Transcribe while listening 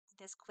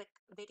this quick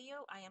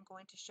video, I am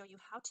going to show you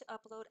how to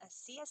upload a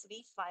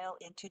CSV file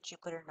into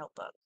Jupyter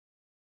Notebook.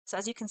 So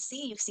as you can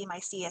see, you see my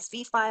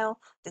CSV file.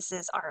 This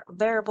is our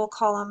variable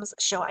columns,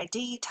 show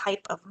ID,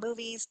 type of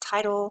movies,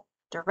 title,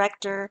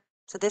 director.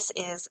 So this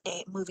is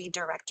a movie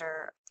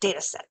director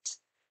data set.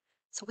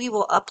 So we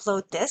will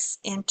upload this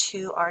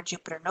into our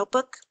Jupyter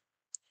Notebook.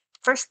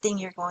 First thing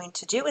you're going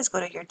to do is go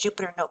to your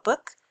Jupyter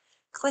Notebook,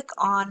 click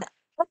on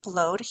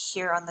Upload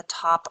here on the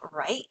top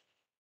right.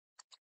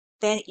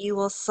 Then you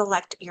will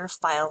select your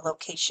file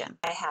location.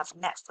 I have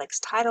Netflix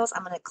titles.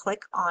 I'm going to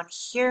click on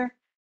here.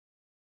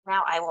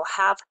 Now I will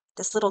have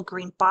this little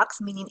green box,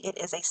 meaning it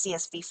is a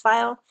CSV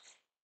file,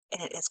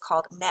 and it is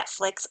called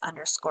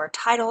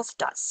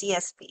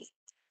Netflix_titles.csv.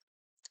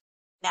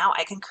 Now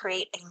I can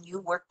create a new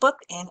workbook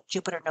in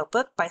Jupyter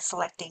Notebook by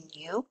selecting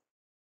New,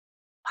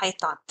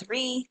 Python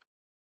 3.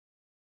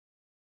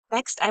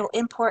 Next, I will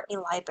import a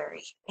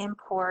library.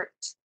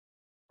 Import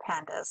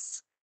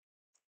pandas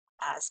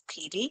as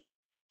PD.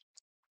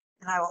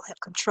 And I will hit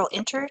Control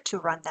Enter to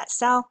run that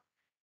cell.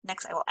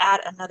 Next, I will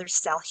add another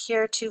cell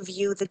here to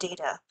view the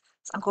data.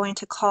 So I'm going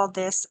to call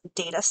this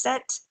data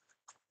set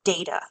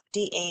data,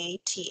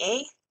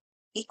 D-A-T-A,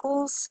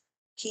 equals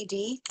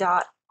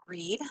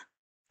pd.read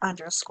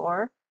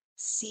underscore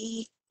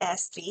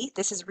CSV.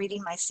 This is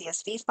reading my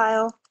CSV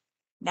file.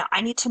 Now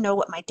I need to know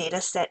what my data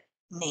set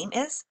name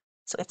is.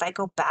 So if I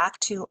go back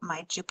to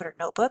my Jupyter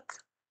Notebook,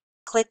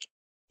 click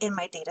in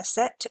my data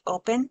set to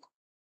open,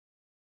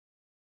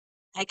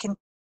 I can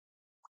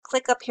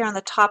click up here on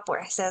the top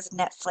where it says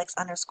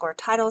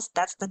Netflix_titles.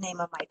 That's the name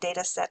of my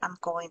data set. I'm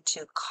going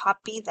to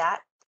copy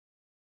that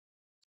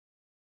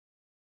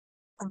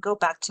and go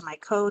back to my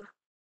code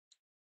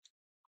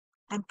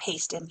and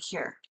paste in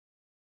here.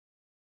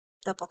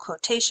 Double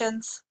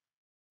quotations.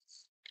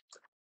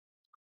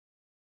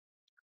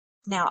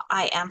 Now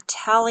I am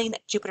telling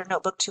Jupyter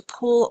Notebook to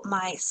pull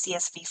my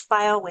CSV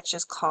file, which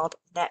is called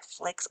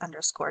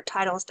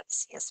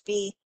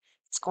Netflix_titles.csv.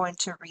 It's going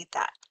to read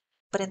that.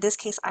 But in this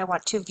case, I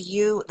want to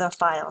view the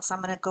file. So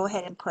I'm going to go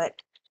ahead and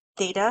put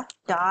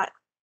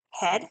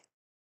data.head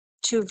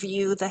to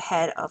view the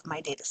head of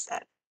my data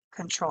set.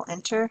 Control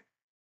Enter.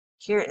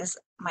 Here is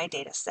my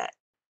data set.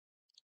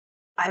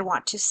 I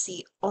want to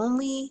see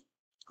only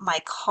my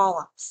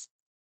columns.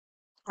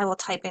 I will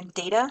type in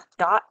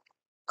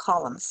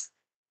data.columns.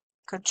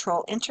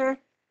 Control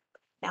Enter.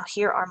 Now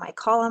here are my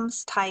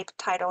columns, type,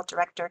 title,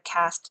 director,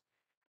 cast.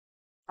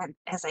 And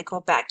as I go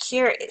back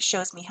here, it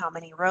shows me how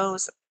many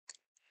rows.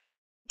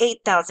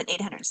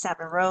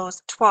 8,807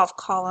 rows, 12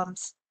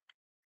 columns.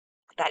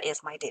 That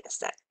is my data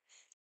set.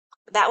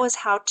 That was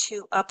how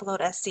to upload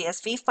a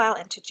CSV file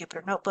into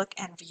Jupyter Notebook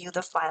and view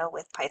the file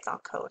with Python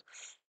code.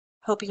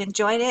 Hope you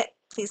enjoyed it.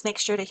 Please make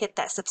sure to hit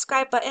that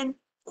subscribe button,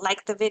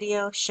 like the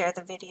video, share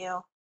the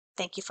video.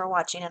 Thank you for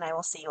watching, and I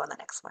will see you on the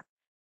next one.